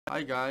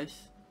Hi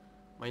guys,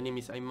 my name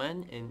is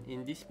Ayman, and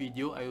in this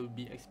video I will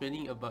be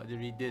explaining about the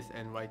readers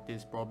and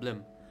writers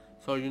problem.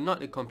 So you're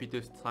not a computer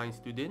science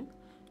student,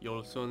 you're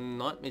also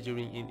not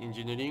majoring in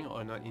engineering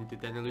or not into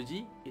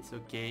technology. It's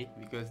okay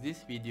because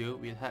this video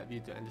will help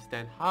you to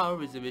understand how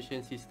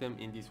reservation system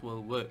in this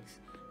world works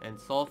and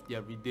solve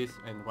their readers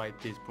and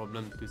writers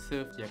problem to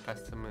serve their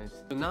customers.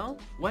 So now,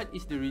 what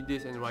is the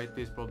readers and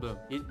writers problem?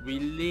 It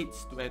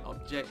relates to an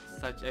object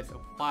such as a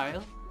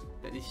file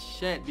that is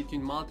shared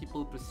between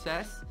multiple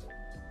processes,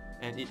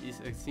 and it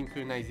is a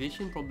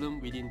synchronization problem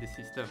within the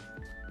system.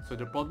 So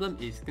the problem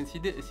is,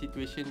 consider a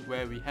situation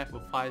where we have a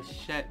file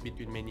shared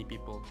between many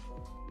people.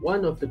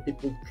 One of the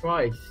people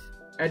tries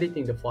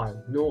editing the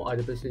file. No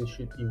other person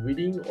should be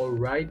reading or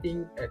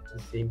writing at the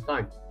same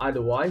time.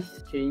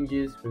 Otherwise,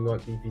 changes will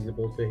not be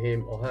visible to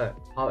him or her.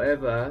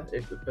 However,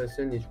 if the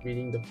person is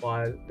reading the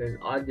file, then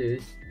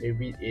others may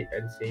read it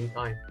at the same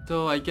time.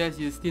 So I guess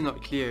you're still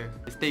not clear.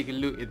 Let's take a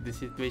look at the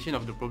situation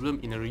of the problem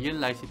in a real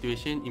life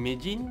situation.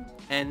 Imagine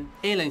an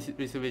airline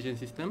reservation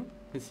system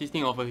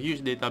consisting of a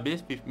huge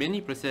database with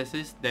many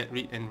processes that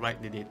read and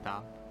write the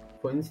data.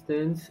 For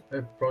instance,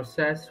 a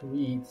process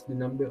reads the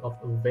number of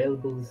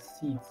available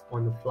seats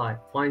on the flight,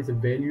 finds a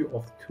value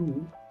of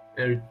 2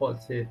 and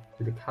reports it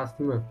to the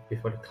customer.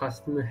 Before the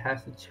customer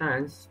has a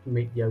chance to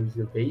make their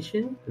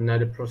reservation,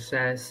 another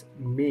process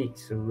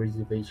makes a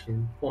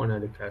reservation for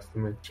another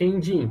customer,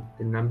 changing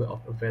the number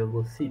of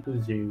available seats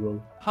to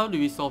 0. How do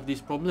we solve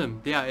this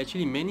problem? There are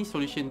actually many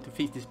solutions to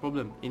fix this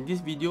problem. In this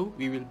video,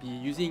 we will be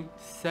using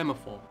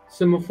semaphore.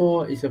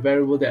 Semaphore is a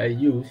variable that I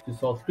use to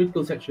solve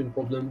critical section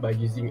problem by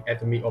using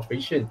atomic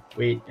operation.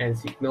 Wait and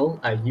signal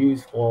are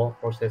used for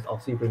process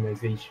of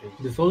synchronization.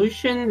 The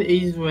solution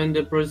is when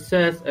the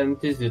process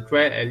enters the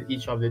thread and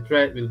each of the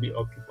thread will be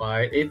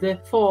occupied. If the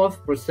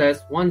fourth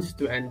process wants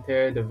to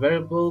enter, the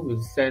variable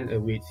will send a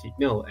wait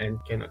signal and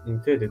cannot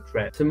enter the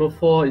thread.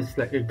 Semaphore is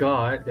like a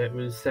guard that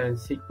will send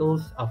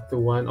signals after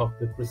one of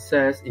the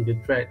process in the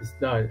thread is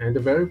done, and the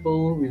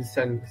variable will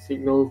send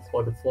signals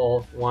for the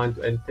fourth one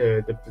to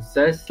enter the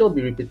process. Shall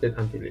be repeated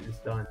until it is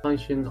done.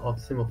 Function of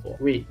semaphore.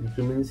 Wait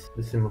increments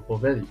the semaphore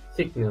value.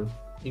 Signal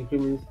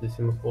increments the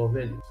semaphore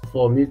value.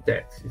 For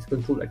mutex is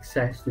control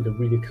access to the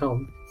read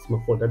account.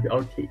 Semaphore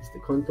WRT is the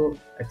control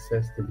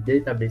access to the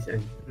database,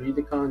 and read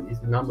account is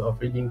the number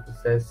of reading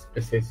process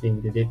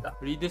accessing the data.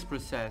 Reader's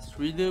process.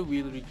 Reader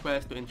will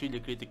request to enter the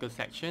critical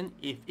section.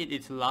 If it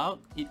is allowed,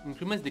 it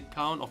increments the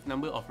count of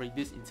number of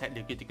readers inside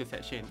the critical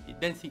section.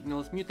 It then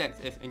signals mutex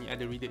as any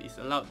other reader is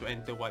allowed to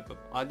enter while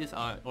others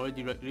are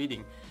already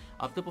reading.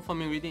 After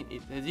performing reading,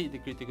 it exits the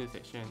critical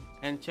section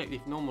and check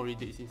if no more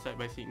reader is inside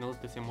by signals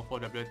the semaphore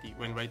WRT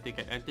when writer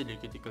can enter the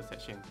critical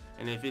section.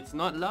 And if it's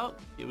not allowed,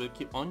 it will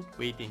keep on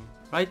waiting.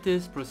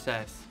 Writer's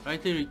process.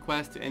 Writer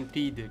requests to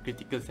enter the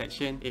critical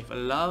section. If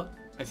allowed,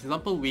 as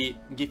example wait,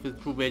 give a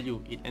true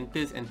value. It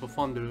enters and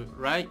performs the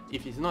write.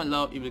 If it's not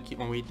allowed, it will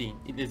keep on waiting.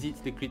 It exits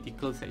the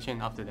critical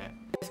section after that.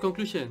 As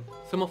conclusion,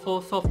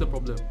 semaphore solved the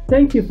problem.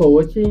 Thank you for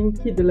watching.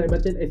 Hit the like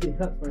button as it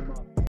helps my mom.